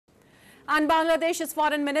And Bangladesh's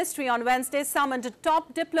foreign ministry on Wednesday summoned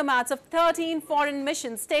top diplomats of 13 foreign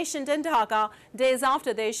missions stationed in Dhaka days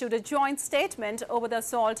after they issued a joint statement over the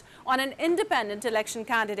assault on an independent election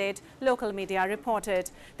candidate, local media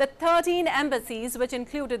reported. The 13 embassies, which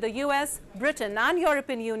included the US, Britain and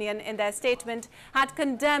European Union in their statement, had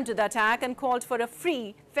condemned the attack and called for a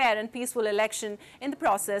free, fair and peaceful election in the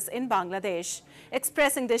process in Bangladesh.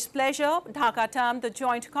 Expressing displeasure, Dhaka termed the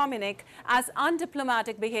joint communique as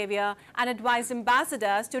undiplomatic behavior and advised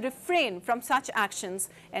ambassadors to refrain from such actions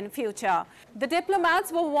in future. The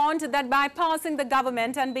diplomats were warned that bypassing the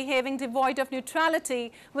government and behaving devoid of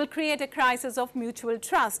neutrality will create a crisis of mutual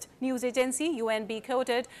trust. News agency UNB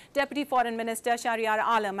quoted Deputy Foreign Minister Shahriar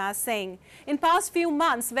Alam as saying, "In past few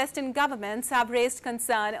months, Western governments have raised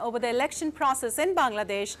concern over the election process in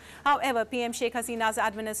Bangladesh. However, PM Sheikh Hasina's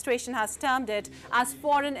administration has termed it as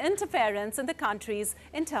foreign interference in the country's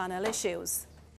internal issues."